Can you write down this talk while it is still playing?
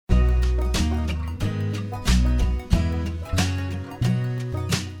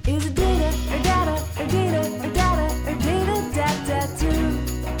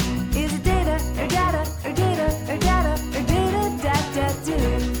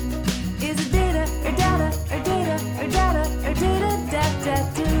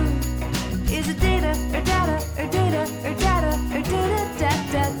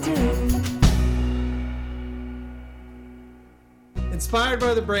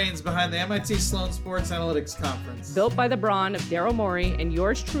by the brains behind the MIT Sloan Sports Analytics Conference. Built by the brawn of Daryl Morey and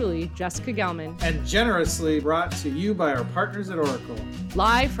yours truly, Jessica Gelman. And generously brought to you by our partners at Oracle.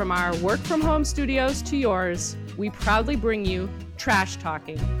 Live from our work-from-home studios to yours, we proudly bring you Trash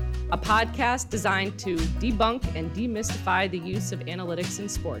Talking, a podcast designed to debunk and demystify the use of analytics in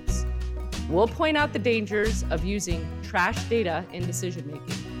sports. We'll point out the dangers of using trash data in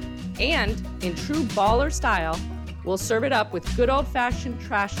decision-making. And in true baller style, we'll serve it up with good old-fashioned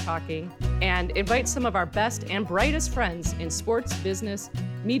trash talking and invite some of our best and brightest friends in sports, business,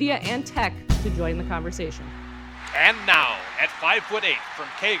 media, and tech to join the conversation. And now, at 5'8" from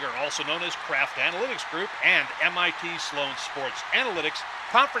Kager, also known as Kraft Analytics Group, and MIT Sloan Sports Analytics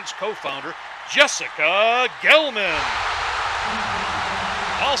Conference co-founder, Jessica Gelman.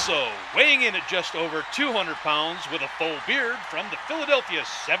 Also, weighing in at just over 200 pounds with a full beard from the Philadelphia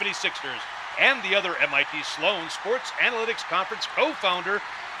 76ers, and the other MIT Sloan Sports Analytics Conference co-founder,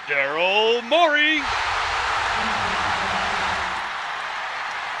 Daryl Morey.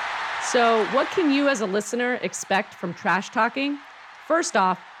 So what can you as a listener expect from Trash Talking? First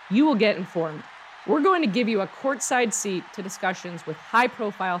off, you will get informed. We're going to give you a courtside seat to discussions with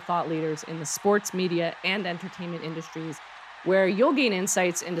high-profile thought leaders in the sports, media, and entertainment industries, where you'll gain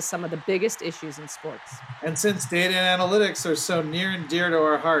insights into some of the biggest issues in sports. And since data and analytics are so near and dear to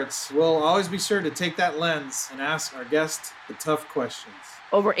our hearts, we'll always be sure to take that lens and ask our guests the tough questions.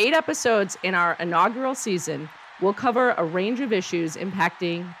 Over 8 episodes in our inaugural season, we'll cover a range of issues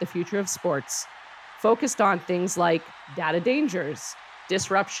impacting the future of sports, focused on things like data dangers,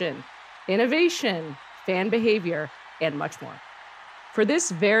 disruption, innovation, fan behavior, and much more. For this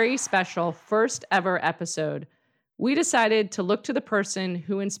very special first ever episode, we decided to look to the person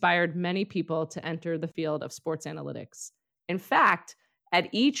who inspired many people to enter the field of sports analytics. In fact, at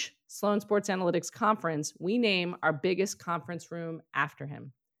each Sloan Sports Analytics conference, we name our biggest conference room after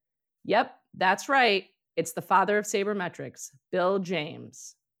him. Yep, that's right. It's the father of sabermetrics, Bill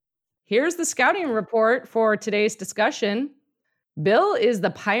James. Here's the scouting report for today's discussion. Bill is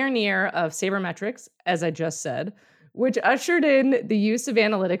the pioneer of sabermetrics, as I just said, which ushered in the use of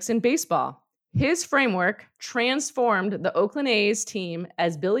analytics in baseball. His framework transformed the Oakland A's team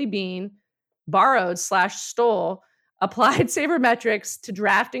as Billy Beane borrowed/stole applied sabermetrics to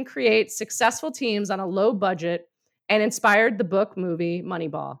draft and create successful teams on a low budget and inspired the book movie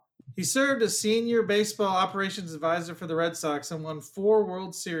Moneyball. He served as senior baseball operations advisor for the Red Sox and won 4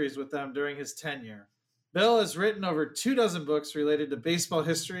 World Series with them during his tenure. Bill has written over 24 books related to baseball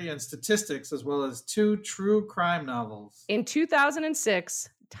history and statistics, as well as 2 true crime novels. In 2006,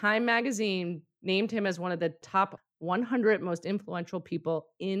 Time magazine named him as one of the top 100 most influential people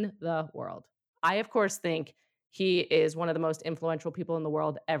in the world. I, of course, think he is one of the most influential people in the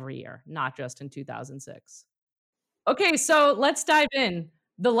world every year, not just in 2006. Okay, so let's dive in.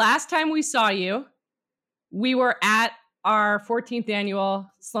 The last time we saw you, we were at our 14th annual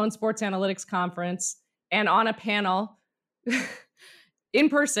Sloan Sports Analytics Conference and on a panel in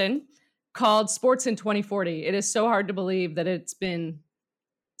person called Sports in 2040. It is so hard to believe that it's been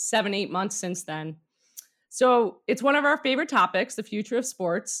 7-8 months since then. So it's one of our favorite topics, the future of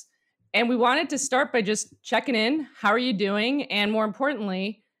sports. And we wanted to start by just checking in. How are you doing? And more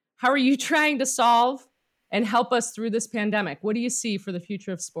importantly, how are you trying to solve and help us through this pandemic? What do you see for the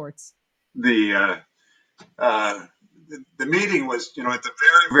future of sports? The meeting was, at the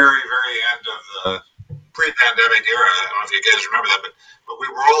very, very, very end of the pre-pandemic era. I don't know if you guys remember that, but we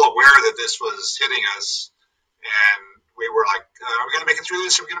were all aware that this was hitting us. And we were like, are we going to make it through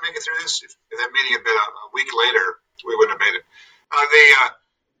this? Are we going to make it through this? If that meeting had been a week later, we wouldn't have made it.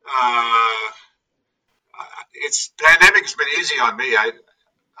 Pandemic has been easy on me. I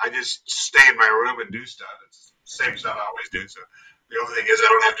just stay in my room and do stuff. It's the same stuff I always do. So the only thing is I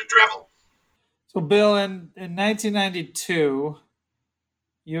don't have to travel. So Bill, in 1992,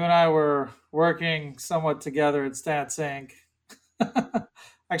 you and I were working somewhat together at Stats Inc.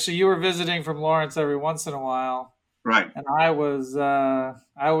 Actually, you were visiting from Lawrence every once in a while. Right. And I was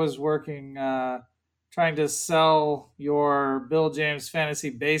working, trying to sell your Bill James fantasy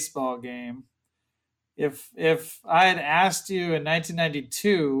baseball game. If I had asked you in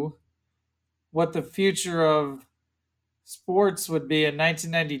 1992 what the future of sports would be in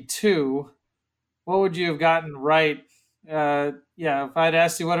 1992, what would you have gotten right? If I'd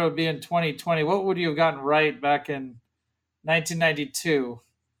asked you what it would be in 2020, what would you have gotten right back in 1992?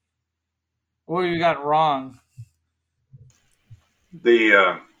 What would you have gotten wrong?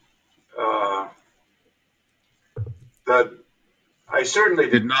 I certainly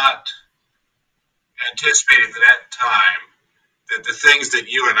did not anticipate at that time that the things that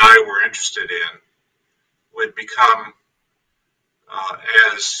you and I were interested in would become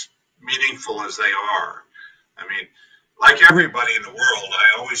as meaningful as they are. I mean, like everybody in the world,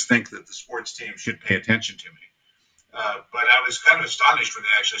 I always think that the sports team should pay attention to me. But I was kind of astonished when they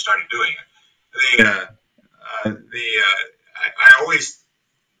actually started doing it.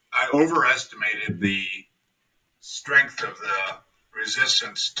 I overestimated the strength of the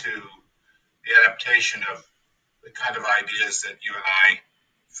resistance to the adaptation of the kind of ideas that you and I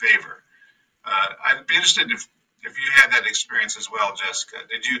favor. I'd be interested if you had that experience as well, Jessica.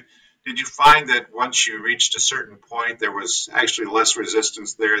 Did you find that once you reached a certain point, there was actually less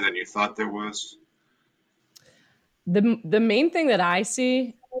resistance there than you thought there was? The main thing that I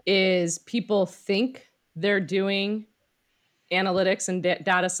see is people think they're doing analytics and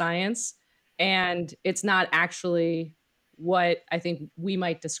data science, and it's not actually what I think we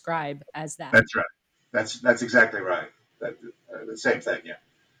might describe as that. That's right. That's exactly right. The same thing, yeah.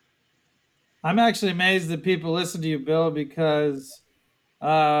 I'm actually amazed that people listen to you, Bill, because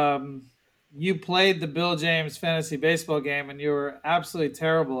you played the Bill James fantasy baseball game and you were absolutely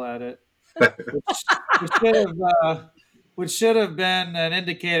terrible at it, which should have been an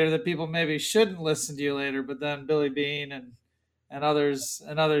indicator that people maybe shouldn't listen to you later. But then Billy Bean and others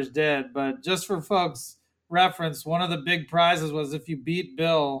did. But just for folks' reference, one of the big prizes was if you beat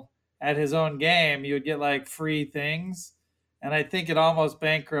Bill at his own game, you would get like free things. And I think it almost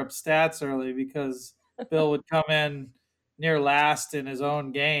bankrupt stats early because Bill would come in near last in his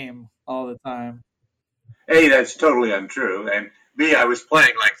own game all the time. A, that's totally untrue. And B, I was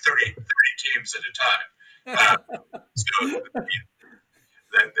playing like 30 teams at a time. So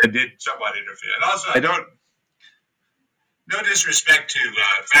that did somewhat interfere. And also, no disrespect to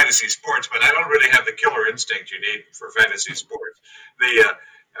fantasy sports, but I don't really have the killer instinct you need for fantasy sports.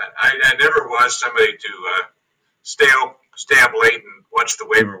 I never was somebody to stay up late and watch the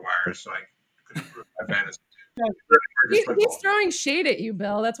waiver wire, so I could improve my fantasy. He's throwing shade at you,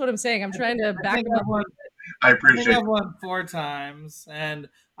 Bill. That's what I'm saying. I'm trying to back him up. I appreciate it. I've won 4 times, and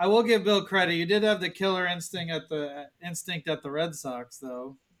I will give Bill credit. You did have the killer instinct at the Red Sox,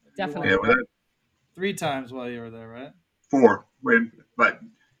 though. Definitely. Yeah, 3 times while you were there, right? 4. But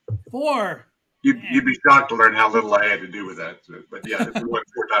 4. You'd be shocked to learn how little I had to do with that. But yeah, we won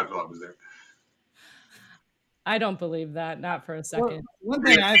 4 times while I was there. I don't believe that, not for a second. One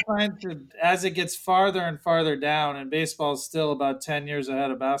thing I find as it gets farther and farther down, and baseball is still about 10 years ahead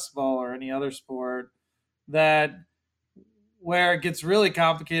of basketball or any other sport, that where it gets really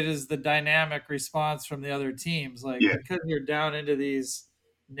complicated is the dynamic response from the other teams, because you're down into these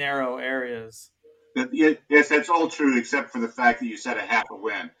narrow areas. Yes, that's all true, except for the fact that you said a half a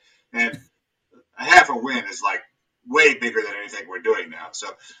win. And a half a win is like way bigger than anything we're doing now. So,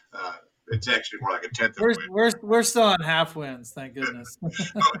 it's actually more like a 10th of a win. We're still on half wins, thank goodness. Oh,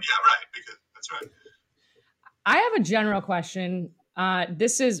 yeah, right. Because that's right. I have a general question.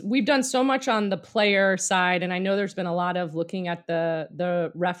 We've done so much on the player side, and I know there's been a lot of looking at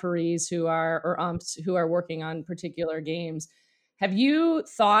the referees or umps who are working on particular games. Have you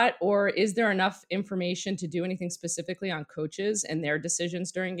thought, or is there enough information to do anything specifically on coaches and their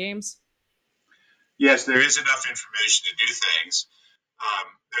decisions during games? Yes, there is enough information to do things.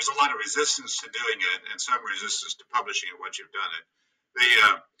 There's a lot of resistance to doing it and some resistance to publishing it once you've done it.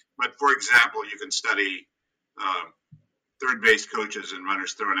 But for example, you can study third base coaches and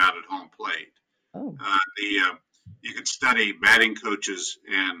runners thrown out at home plate. Oh. You can study batting coaches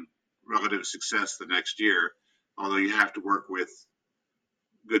and relative success the next year, although you have to work with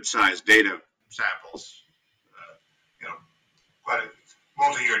good-sized data samples. Quite a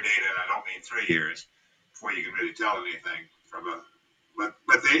multi-year data, and I don't mean 3 years before you can really tell anything from a. But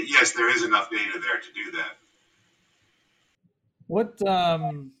yes, there is enough data there to do that. What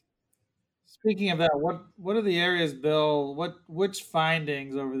speaking of that, what are the areas, Bill? Which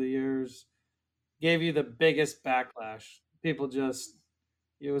findings over the years gave you the biggest backlash? People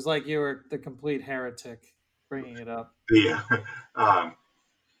it was like you were the complete heretic bringing it up.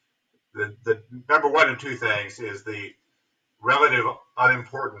 The number 1 and 2 things is the relative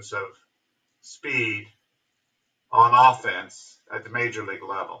unimportance of speed on offense at the major league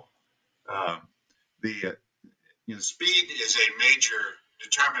level. Speed is a major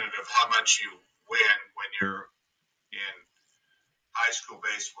determinant of how much you win when you're in high school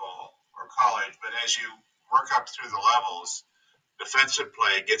baseball or college. But as you work up through the levels, defensive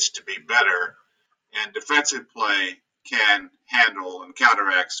play gets to be better, and defensive play can handle and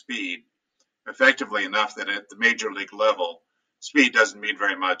counteract speed effectively enough that at the major league level, speed doesn't mean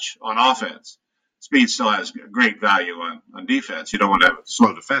very much on offense. Speed still has great value on defense. You don't want to have a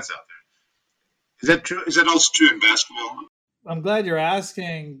slow defense out there. Is that true? Is that also true in basketball? I'm glad you're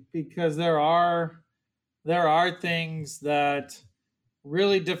asking, because there are things that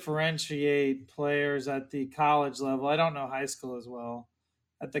really differentiate players at the college level. I don't know high school as well.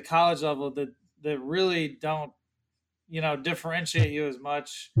 At the college level, that really don't differentiate you as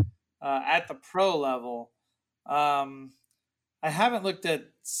much at the pro level. Um, I haven't looked at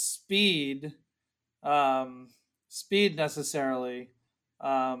um, speed necessarily,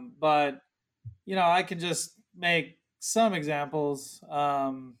 but I can just make some examples.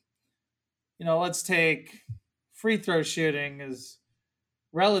 Let's take free throw shooting is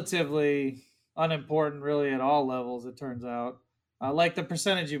relatively unimportant, really, at all levels. It turns out, like the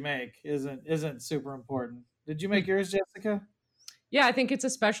percentage you make isn't super important. Did you make yours, Jessica? Yeah, I think it's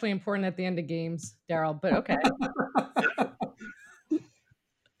especially important at the end of games, Daryl. But okay.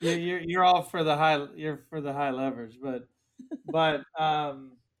 You're all for the high. You're for the high leverage, but but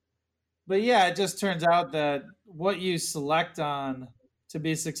yeah, it just turns out that what you select on to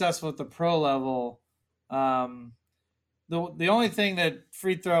be successful at the pro level, um, the only thing that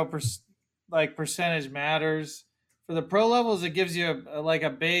free throw like percentage matters for the pro levels, it gives you like a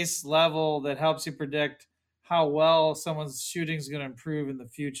base level that helps you predict how well someone's shooting is going to improve in the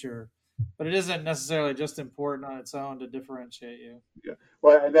future. But it isn't necessarily just important on its own to differentiate you. Yeah.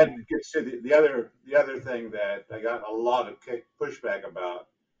 Well, and that gets to the other thing that I got a lot of pushback about,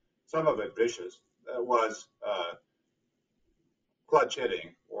 some of it vicious, was clutch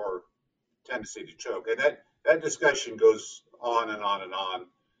hitting or tendency to choke, and that discussion goes on and on and on.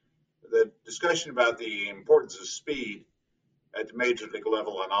 The discussion about the importance of speed at the major league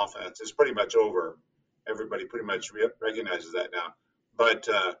level on offense is pretty much over. Everybody pretty much recognizes that now. But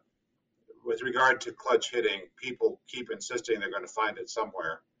with regard to clutch hitting, people keep insisting they're going to find it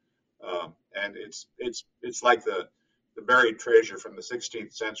somewhere, and it's like the buried treasure from the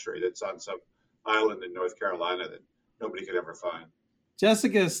 16th century that's on some island in North Carolina that nobody could ever find.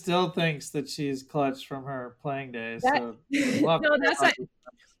 Jessica still thinks that she's clutch from her playing days. So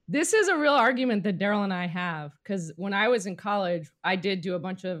this is a real argument that Daryl and I have, because when I was in college, I did do a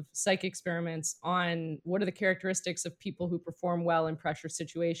bunch of psych experiments on what are the characteristics of people who perform well in pressure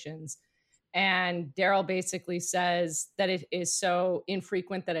situations. And Daryl basically says that it is so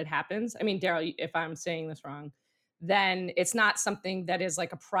infrequent that it happens. I mean, Daryl, if I'm saying this wrong, then it's not something that is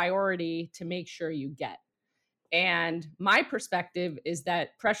like a priority to make sure you get. And my perspective is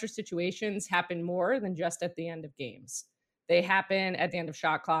that pressure situations happen more than just at the end of games. They happen at the end of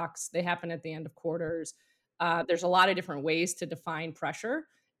shot clocks. They happen at the end of quarters. There's a lot of different ways to define pressure,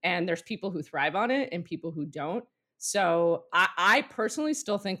 and there's people who thrive on it and people who don't. So I personally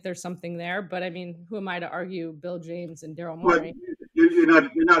still think there's something there, but I mean, who am I to argue Bill James and Daryl Morey? Well,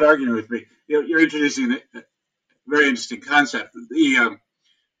 you're not arguing with me. You're introducing a very interesting concept.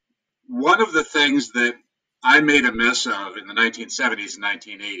 One of the things that I made a mess of in the 1970s and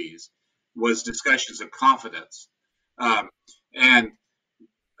 1980s was discussions of confidence. And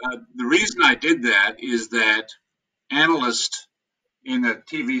the reason I did that is that analysts, in the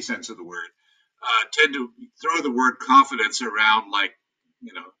TV sense of the word, tend to throw the word confidence around like,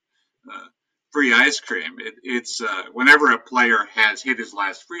 free ice cream. It's whenever a player has hit his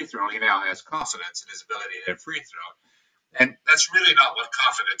last free throw, he now has confidence in his ability to hit free throw. And that's really not what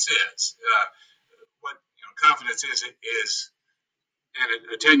confidence is. What confidence is an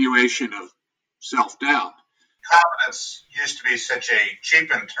attenuation of self-doubt. Confidence used to be such a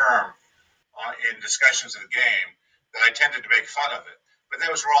cheapened term in discussions of the game that I tended to make fun of it. But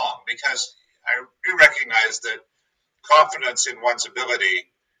that was wrong, because I do recognize that confidence in one's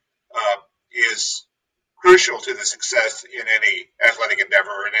ability is crucial to the success in any athletic endeavor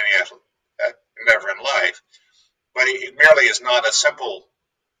or in any endeavor in life. But it merely is not a simple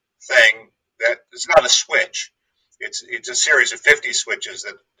thing. That it's not a switch. It's a series of 50 switches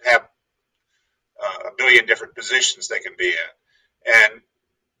that have a billion different positions they can be in. And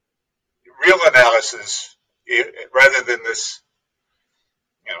real analysis, rather than this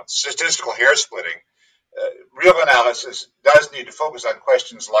statistical hair splitting, real analysis does need to focus on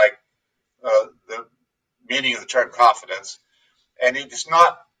questions like the meaning of the term confidence. And it's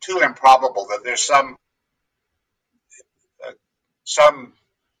not too improbable that there's some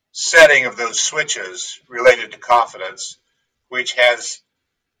setting of those switches related to confidence, which has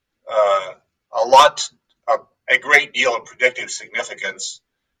a great deal of predictive significance.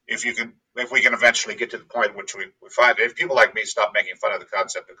 If we can eventually get to the point in which we find it, if people like me stop making fun of the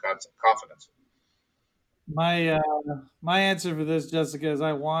concept of confidence. My answer for this, Jessica, is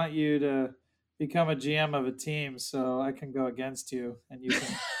I want you to become a GM of a team so I can go against you and you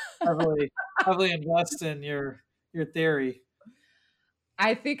can heavily invest in your theory.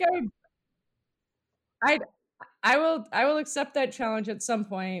 I think I will accept that challenge at some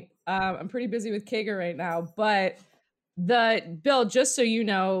point. I'm pretty busy with Kager right now, but Bill, just so you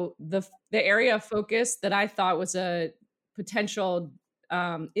know, the area of focus that I thought was a potential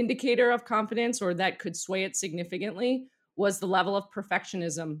indicator of confidence or that could sway it significantly was the level of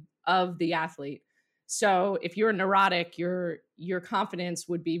perfectionism of the athlete. So if you're neurotic, your confidence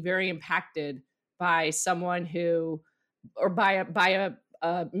would be very impacted by someone who, or by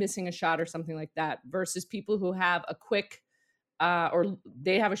a missing a shot or something like that, versus people who have a quick or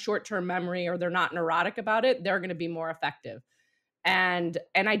they have a short-term memory, or they're not neurotic about it, they're going to be more effective. And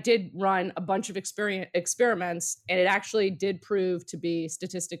I did run a bunch of experiments, and it actually did prove to be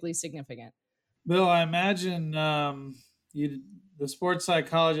statistically significant. Bill, I imagine the sports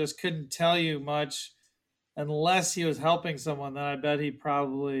psychologist couldn't tell you much unless he was helping someone. Then I bet he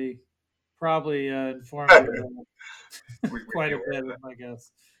probably informed you quite a bit, I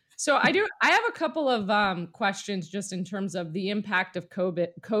guess. So I have a couple of questions just in terms of the impact of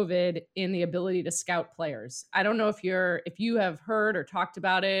COVID in the ability to scout players. I don't know if you have heard or talked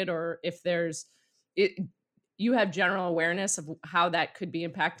about it, or if you have general awareness of how that could be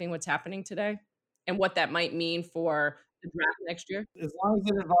impacting what's happening today and what that might mean for the draft next year. As long as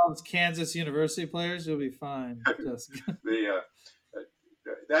it involves Kansas University players, you'll be fine, Jessica.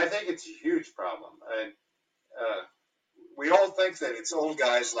 I think it's a huge problem. And we all think that it's old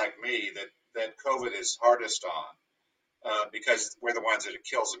guys like me that COVID is hardest on because we're the ones that it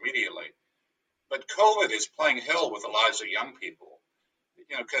kills immediately. But COVID is playing hell with the lives of young people,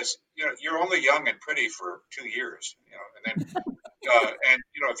 because you're only young and pretty for 2 years, and then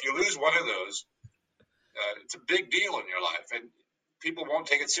if you lose one of those, it's a big deal in your life, and people won't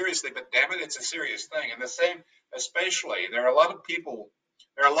take it seriously. But damn it, it's a serious thing. And the same, especially, there are a lot of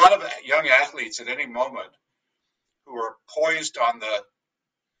young athletes at any moment who are poised on the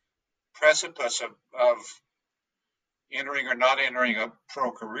precipice of entering or not entering a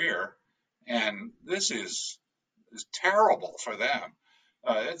pro career, and this is terrible for them.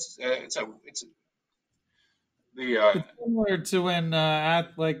 It's similar to when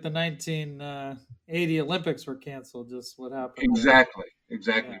at like the 1980 Olympics were canceled. Just what happened. Exactly.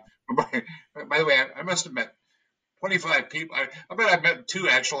 Yeah. By the way, I must have met 25 people. I bet I've met 2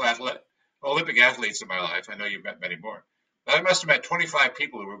 actual Olympic athletes in my life. I know you've met many more. But I must have met 25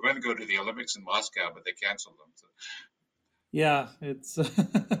 people who were going to go to the Olympics in Moscow, but they canceled them. So. Yeah, it's a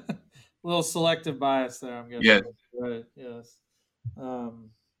little selective bias there, I'm guessing. Yes. Right, yes.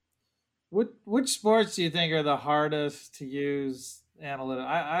 Which sports do you think are the hardest to use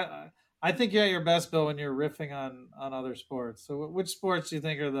analytics? I think you're at your best, Bill, when you're riffing on other sports. So which sports do you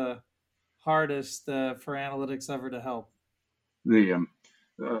think are the hardest for analytics ever to help? The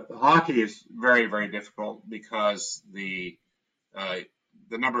hockey is very, very difficult because the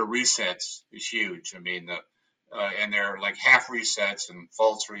number of resets is huge. I mean, and they're like half resets and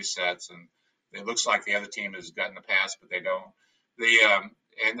false resets, and it looks like the other team has gotten the pass, but they don't.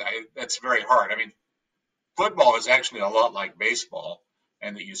 That's very hard. I mean, football is actually a lot like baseball,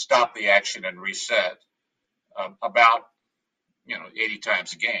 and that you stop the action and reset about 80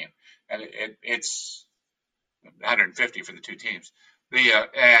 times a game, and it's 150 for the 2 teams.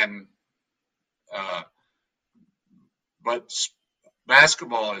 But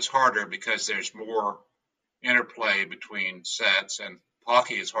basketball is harder because there's more interplay between sets, and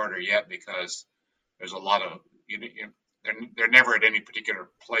hockey is harder yet because there's a lot of they're never at any particular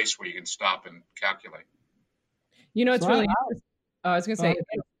place where you can stop and calculate. It's really interesting. I was going to say,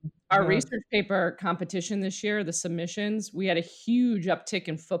 our research paper competition this year, the submissions, we had a huge uptick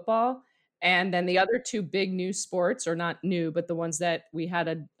in football. And then the other 2 big new sports, or not new, but the ones that we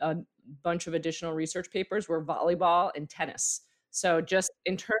had a bunch of additional research papers, were volleyball and tennis. So just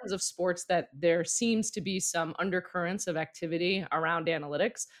in terms of sports that there seems to be some undercurrents of activity around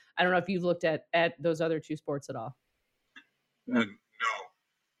analytics. I don't know if you've looked at those other 2 sports at all. No. In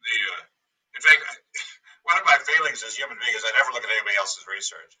fact, one of my failings as a human being is I never look at anybody else's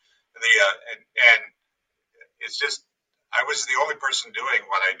research. And it's just, I was the only person doing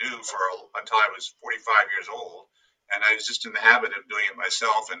what I do until I was 45 years old. And I was just in the habit of doing it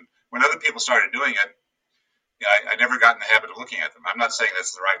myself. And when other people started doing it, I never got in the habit of looking at them. I'm not saying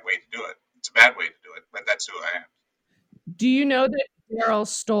that's the right way to do it. It's a bad way to do it, but that's who I am. Do you know that Daryl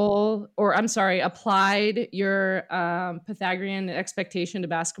applied your Pythagorean expectation to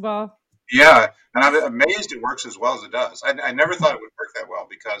basketball? Yeah, and I'm amazed it works as well as it does. I never thought it would work that well,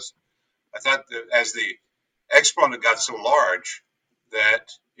 because I thought that as the exponent got so large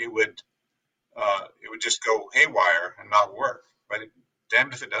that it would just go haywire and not work. But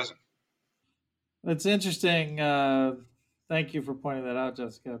damned if it doesn't. It's interesting. Thank you for pointing that out,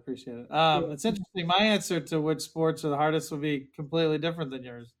 Jessica. I appreciate it. It's interesting. My answer to which sports are the hardest would be completely different than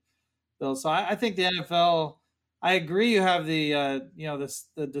yours, Bill. So I think the NFL I agree. You have the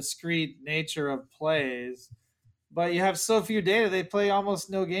the discrete nature of plays, but you have so few data. They play almost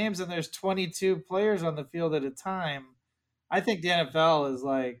no games, and there's 22 players on the field at a time. I think the NFL is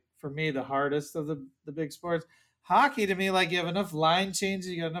like for me the hardest of the big sports. Hockey to me, like you have enough line changes,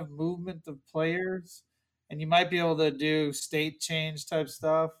 you got enough movement of players, and you might be able to do state change type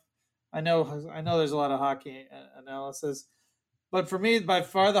stuff. I know there's a lot of hockey analysis, but for me, by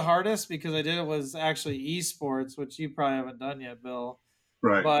far the hardest because I did it was actually esports, which you probably haven't done yet, Bill.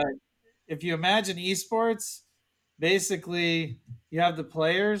 Right. But if you imagine esports, basically you have the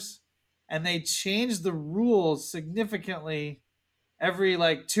players and they change the rules significantly every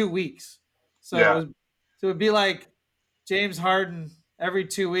like 2 weeks. So Yeah. it would be like James Harden every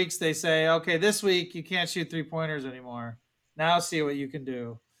 2 weeks they say, okay, this week you can't shoot 3-pointers anymore. Now see what you can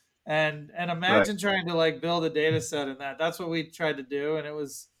do. And imagine trying to like build a data set in that. That's what we tried to do, and it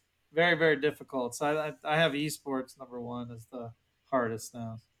was very, very difficult. So I have esports number one as the hardest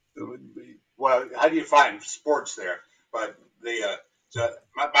now. Well, how do you find sports there? But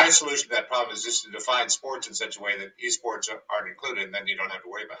my solution to that problem is just to define sports in such a way that esports aren't included, and then you don't have to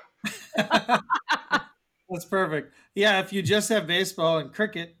worry about it. That's perfect. Yeah, if you just have baseball and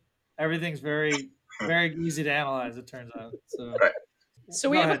cricket, everything's very, very easy to analyze. It turns out. So, right. So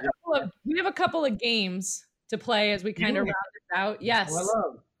we have a couple of games to play as we kind of round this out. Yes,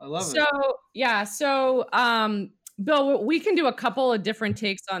 I love it. So yeah, so Bill, we can do a couple of different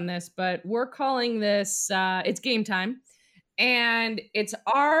takes on this, but we're calling this it's game time, and it's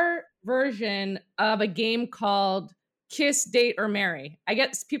our version of a game called Kiss, Date, or Marry. I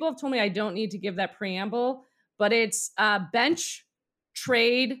guess people have told me I don't need to give that preamble, but it's bench,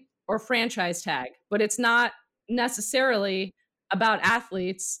 trade, or franchise tag, but it's not necessarily about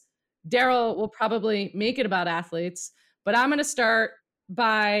athletes. Daryl will probably make it about athletes, but I'm going to start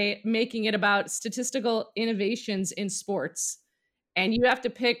by making it about statistical innovations in sports. And you have to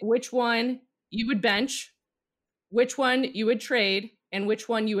pick which one you would bench, which one you would trade, and which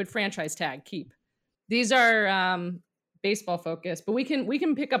one you would franchise tag, keep. These are baseball focused, but we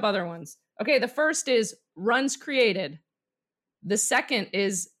can pick up other ones. Okay, the first is runs created. The second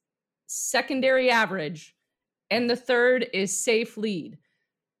is secondary average. And the third is safe lead.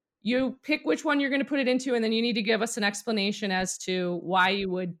 You pick which one you're going to put it into, and then you need to give us an explanation as to why you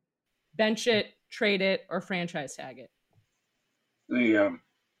would bench it, trade it, or franchise tag it. The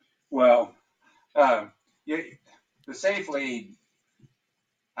safe lead,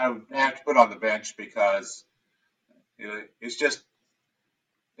 I would have to put on the bench because it's just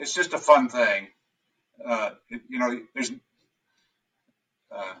a fun thing.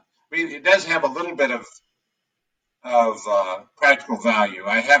 It does have a little bit of practical value.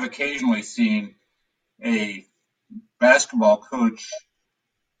 I have occasionally seen a basketball coach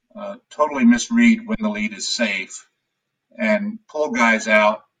totally misread when the lead is safe and pull guys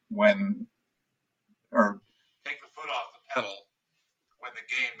out or take the foot off the pedal when the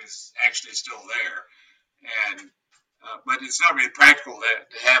game is actually still there. And but it's not really practical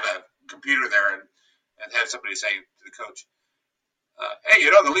to have a computer there and have somebody say to the coach, "Hey,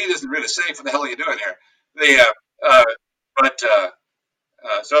 the lead isn't really safe. What the hell are you doing here?"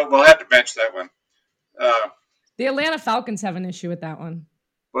 So we'll have to bench that one. The Atlanta Falcons have an issue with that one.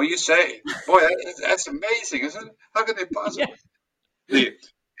 Well, you say, boy, that's amazing, isn't it? How could they possibly?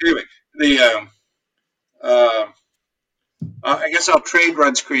 Yeah. I guess I'll trade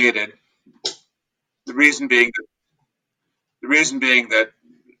runs created. The reason being that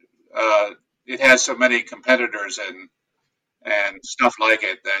it has so many competitors and stuff like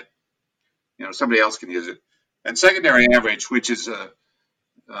it that somebody else can use it. And secondary average, which is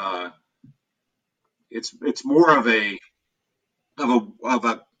it's more of a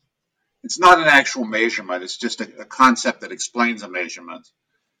it's not an actual measurement. It's just a concept that explains a measurement.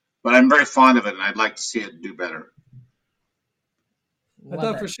 But I'm very fond of it, and I'd like to see it do better. I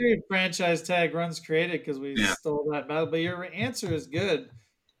thought for sure you'd franchise tag runs created because we stole that battle. But your answer is good.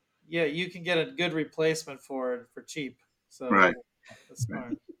 Yeah, you can get a good replacement for it for cheap. So right. That's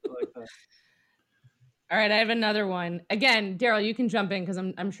smart. I like that. All right, I have another one. Again, Daryl, you can jump in because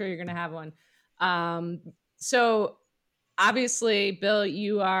I'm sure you're going to have one. So obviously, Bill,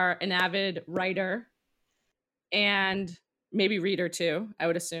 you are an avid writer and maybe reader too, I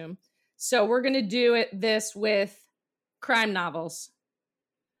would assume. So we're going to do this with crime novels.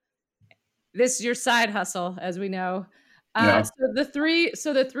 This is your side hustle, as we know. So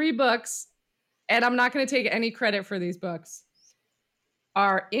the three books, and I'm not going to take any credit for these books,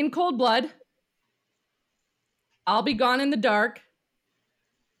 are In Cold Blood, I'll Be Gone in the Dark,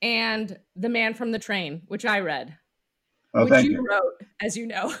 and The Man from the Train, which I read, which you wrote, as you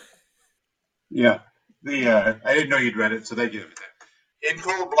know. Yeah. I didn't know you'd read it, so thank you. In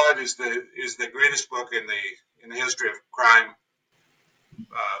Cold Blood is the greatest book in the history of crime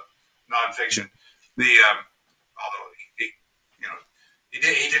nonfiction. Although he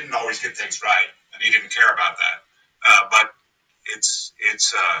didn't always get things right, and he didn't care about that, but it's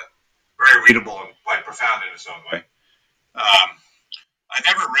very readable and quite profound in its own way. I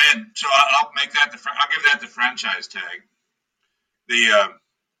never read, so I'll make that I'll give that the franchise tag.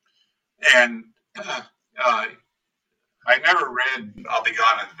 I never read I'll Be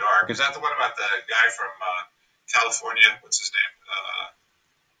Gone in the Dark. Is that the one about the guy from California? What's his name?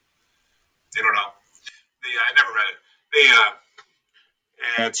 I don't know. I never read it.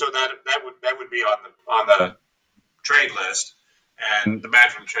 And so that would be on the trade list, and The Man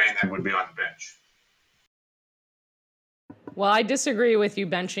from Train then would be on the bench. Well, I disagree with you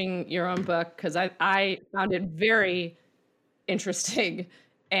benching your own book because I found it very interesting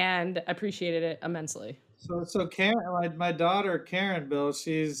and appreciated it immensely. So Karen, my daughter Karen, Bill,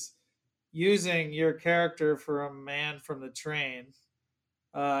 she's using your character for A Man from the Train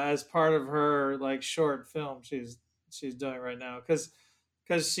as part of her like short film she's doing right now because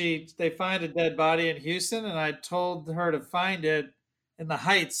they find a dead body in Houston, and I told her to find it in the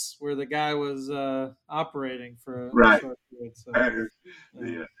Heights where the guy was operating for a short period. So,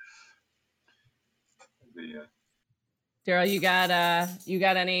 Daryl, you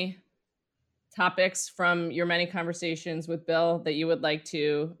got any topics from your many conversations with Bill that you would like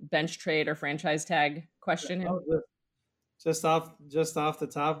to bench, trade, or franchise tag question him? Just off the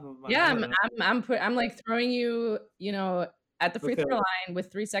top of my head. I'm like throwing you, at the free throw line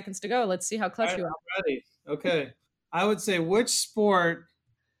with 3 seconds to go. Let's see how clutch you are. I'm ready. Okay. I would say which sport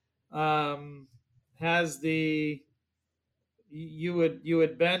has you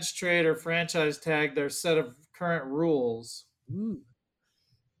would bench, trade, or franchise tag their set of current rules? Ooh.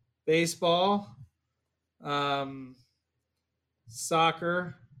 Baseball,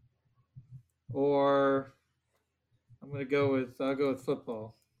 soccer, or I'll go with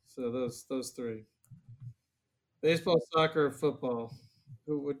football. So those three: baseball, soccer, or football.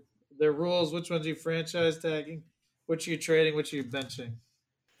 Who would their rules? Which ones are you franchise tagging? Which are you trading? Which are you benching?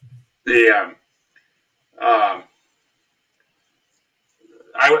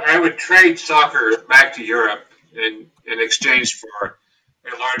 I would trade soccer back to Europe in exchange for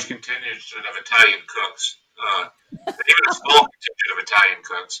a large contingent of Italian cooks, even a small contingent of Italian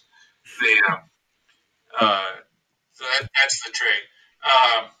cooks. So that's the trade.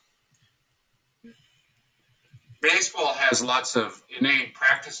 Baseball has lots of inane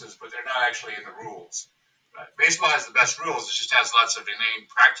practices, but they're not actually in the rules. Baseball has the best rules. It just has lots of inane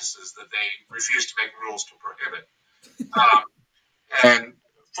practices that they refuse to make rules to prohibit. And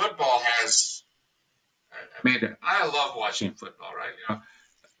football has, I love watching football, right?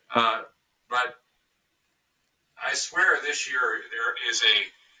 But I swear this year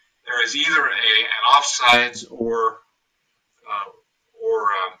there is either an offsides or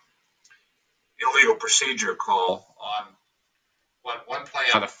illegal procedure call on one play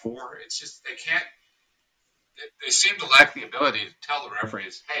out of four. It's just they seem to lack the ability to tell the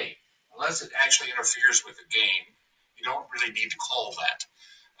referees, hey, unless it actually interferes with the game, you don't really need to call that.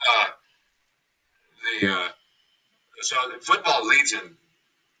 So football leads in.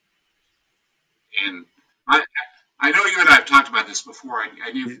 I know you and I have talked about this before,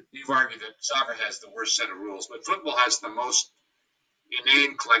 and you've argued that soccer has the worst set of rules, but football has the most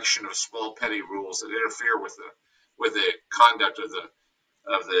inane collection of small petty rules that interfere with the conduct of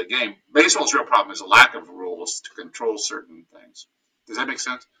the game. Baseball's real problem is a lack of rules to control certain things. Does that make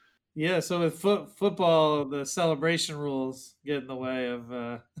sense? Yeah. So with football, the celebration rules get in the way of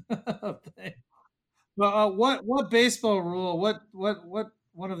things. Well, what baseball rule? What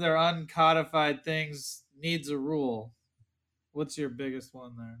one of their uncodified things needs a rule? What's your biggest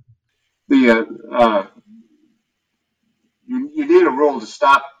one there? You need a rule to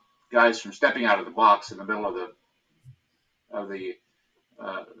stop guys from stepping out of the box in the middle of the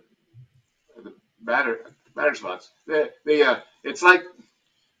batter spots. It's like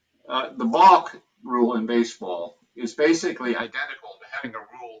the balk rule in baseball is basically identical to having a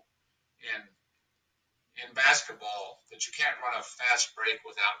rule in basketball that you can't run a fast break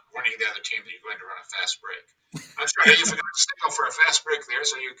without warning the other team that you're going to run a fast break. I'm sorry, if you're going to signal for a fast break there,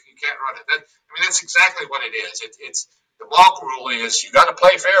 so you can't run it. That's exactly what it is. It's the balk rule is you got to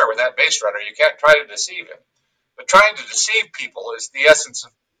play fair with that base runner. You can't try to deceive him. But trying to deceive people is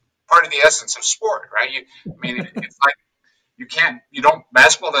part of the essence of sport, right? It's like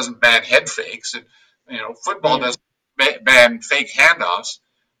basketball doesn't ban head fakes, and football doesn't ban fake handoffs,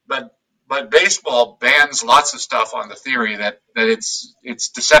 but baseball bans lots of stuff on the theory that it's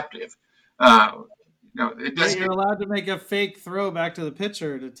deceptive. No, it Yet doesn't. you're allowed to make a fake throw back to the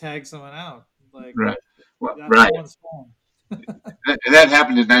pitcher to tag someone out. Like Right. Well, that's right. no one's phone. And that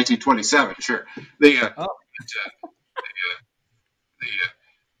happened in 1927. Sure.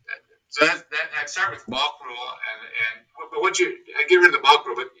 So that start with balk rule, but once you get rid of the balk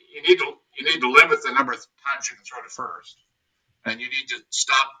rule, but you need to limit the number of times you can throw to first, and you need to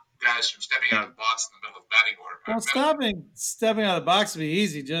stop guys from stepping out of the box in the middle of the batting order. Well, stepping out of the box would be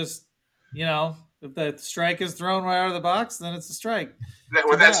easy. Just if the strike is thrown right out of the box, then it's a strike.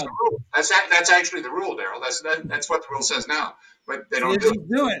 That's the rule. That's actually the rule, Daryl. That's what the rule says now, but they don't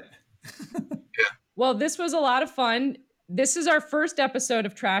do it. Yeah. Well, this was a lot of fun. This is our first episode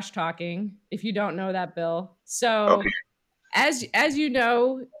of Trash Talking, if you don't know that, Bill. So okay. as you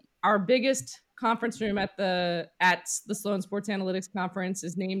know, our biggest conference room at the Sloan Sports Analytics Conference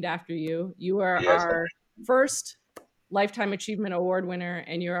is named after you. You are our first Lifetime Achievement Award winner,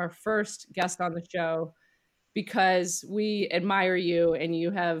 and you're our first guest on the show because we admire you, and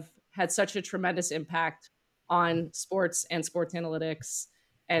you have had such a tremendous impact on sports and sports analytics.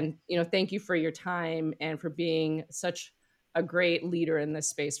 And, thank you for your time and for being such a great leader in this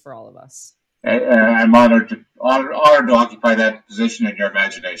space for all of us. I'm honored to occupy that position in your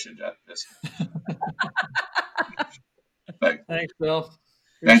imagination, Jeff. Thanks, Bill.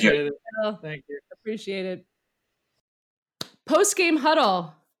 Thank you. Thank you. Appreciate it. Post-game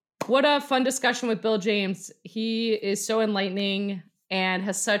huddle. What a fun discussion with Bill James. He is so enlightening and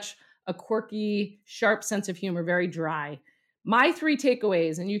has such a quirky, sharp sense of humor, very dry. My 3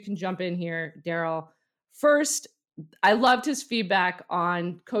 takeaways, and you can jump in here, Daryl. First, I loved his feedback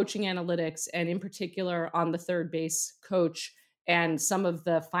on coaching analytics and in particular on the third base coach and some of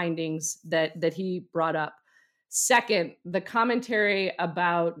the findings that he brought up. Second, the commentary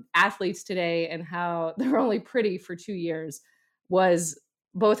about athletes today and how they're only pretty for 2 years was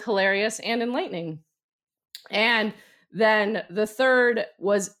both hilarious and enlightening. And then the third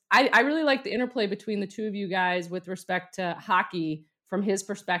was, I really like the interplay between the two of you guys with respect to hockey from his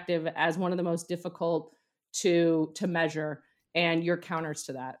perspective as one of the most difficult to measure and your counters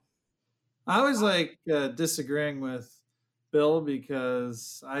to that. I was disagreeing with Bill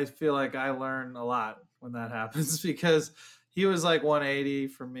because I feel like I learn a lot when that happens because he was like 180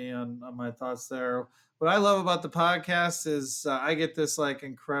 for me on my thoughts there. What I love about the podcast is I get this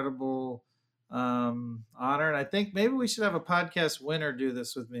incredible honor. And I think maybe we should have a podcast winner do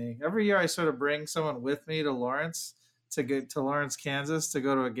this with me. Every year I sort of bring someone with me to Lawrence to get to Lawrence, Kansas to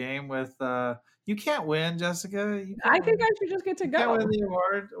go to a game with you can't win, Jessica. I think I should just get to go. Can't win the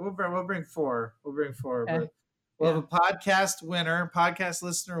award. We'll bring 4. Okay. But we'll have a podcast winner, podcast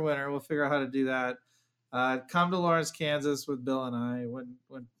listener winner. We'll figure out how to do that. Come to Lawrence, Kansas with Bill and I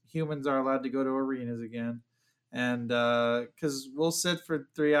when humans are allowed to go to arenas again. And because we'll sit for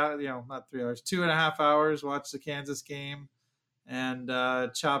 3 hours, not 3 hours, 2.5 hours, watch the Kansas game and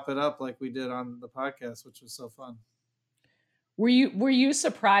chop it up like we did on the podcast, which was so fun. Were you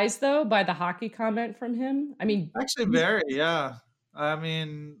surprised though by the hockey comment from him? I mean, actually very, yeah. I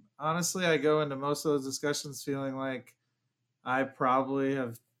mean, honestly, I go into most of those discussions feeling like I probably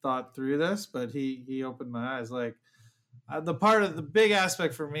have thought through this, but he opened my eyes. Like the big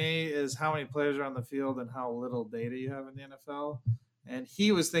aspect for me is how many players are on the field and how little data you have in the NFL. And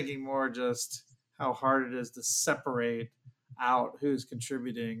he was thinking more just how hard it is to separate out who's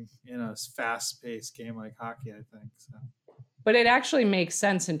contributing in a fast-paced game like hockey, I think. So. But it actually makes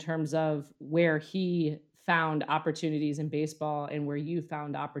sense in terms of where he found opportunities in baseball and where you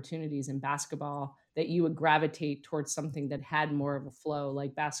found opportunities in basketball, that you would gravitate towards something that had more of a flow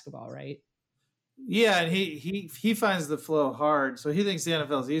like basketball, right? Yeah, and he finds the flow hard. So he thinks the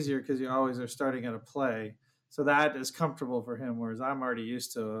NFL is easier because you always are starting at a play. So that is comfortable for him, whereas I'm already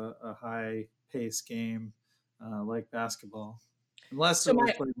used to a high-paced game like basketball. Unless it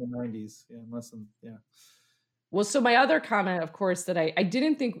was played in the 90s. Yeah, Well, so my other comment, of course, that I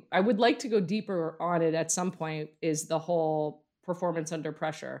didn't think I would like to go deeper on it at some point is the whole performance under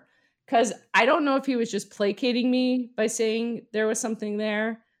pressure. Because I don't know if he was just placating me by saying there was something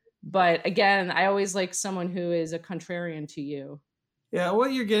there. But again, I always like someone who is a contrarian to you. Yeah,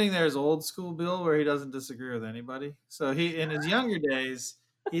 what you're getting there is old school Bill, where he doesn't disagree with anybody. So he, in his younger days,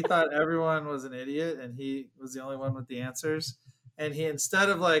 he thought everyone was an idiot and he was the only one with the answers. And he, instead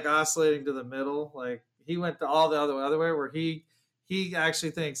of oscillating to the middle, he went to all the other way, where he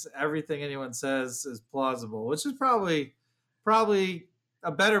actually thinks everything anyone says is plausible, which is probably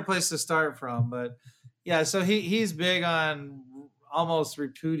a better place to start from. But yeah, so he's big on almost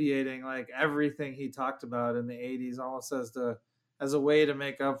repudiating everything he talked about in the 80s, almost as a way to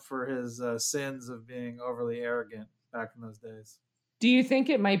make up for his sins of being overly arrogant back in those days. Do you think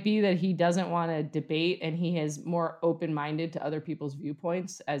it might be that he doesn't want to debate and he is more open-minded to other people's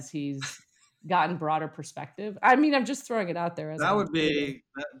viewpoints as he's gotten broader perspective? I mean, I'm just throwing it out there. That would be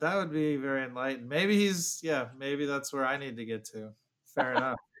very enlightened. Maybe maybe that's where I need to get to. Fair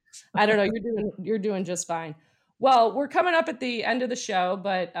enough. I don't know. You're doing just fine. Well, we're coming up at the end of the show,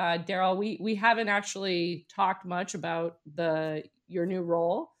 but Daryl, we haven't actually talked much about your new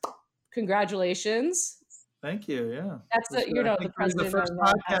role. Congratulations. Thank you. Yeah. That's the president. The first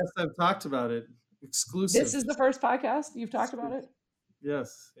podcast I've talked about it. Exclusive. This is the first podcast you've talked about it?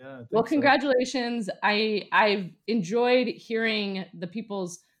 Yes. Yeah. Well, congratulations. I've enjoyed hearing the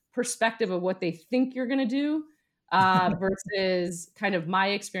people's perspective of what they think you're going to do versus kind of my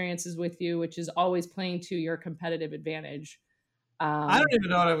experiences with you, which is always playing to your competitive advantage. I don't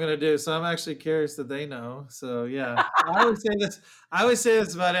even know what I'm going to do, so I'm actually curious that they know. So yeah, I always say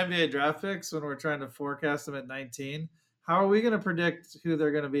this about NBA draft picks when we're trying to forecast them at 19. How are we going to predict who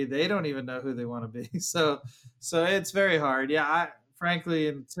they're going to be? They don't even know who they want to be. So it's very hard. Yeah, frankly,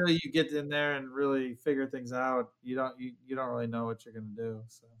 until you get in there and really figure things out, you don't really know what you're going to do.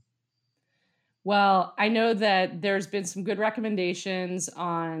 So. Well, I know that there's been some good recommendations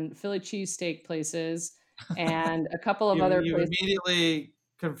on Philly cheesesteak places. And a couple of other places. Immediately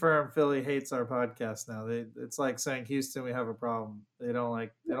confirm Philly hates our podcast now. It's like saying Houston, we have a problem. They don't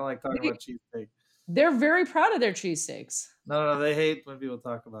like talking about cheesesteak. They're very proud of their cheesesteaks. No, they hate when people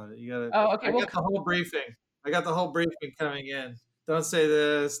talk about it. You got to. Oh, okay. I got the whole briefing coming in. Don't say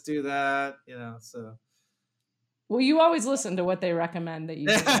this, do that. So. Well, you always listen to what they recommend that you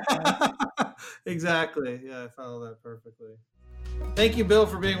do. Exactly. Yeah, I follow that perfectly. Thank you, Bill,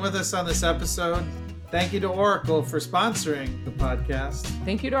 for being with us on this episode. Thank you to Oracle for sponsoring the podcast.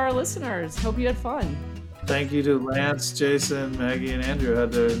 Thank you to our listeners. Hope you had fun. Thank you to Lance, Jason, Maggie, and Andrew who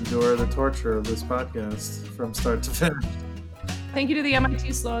had to endure the torture of this podcast from start to finish. Thank you to the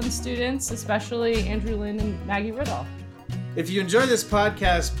MIT Sloan students, especially Andrew Lynn and Maggie Riddle. If you enjoy this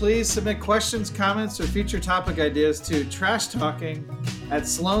podcast, please submit questions, comments, or feature topic ideas to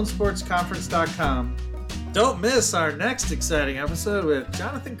trashtalking@sloansportsconference.com. Don't miss our next exciting episode with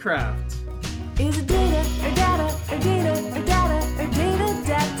Jonathan Kraft. Is it data or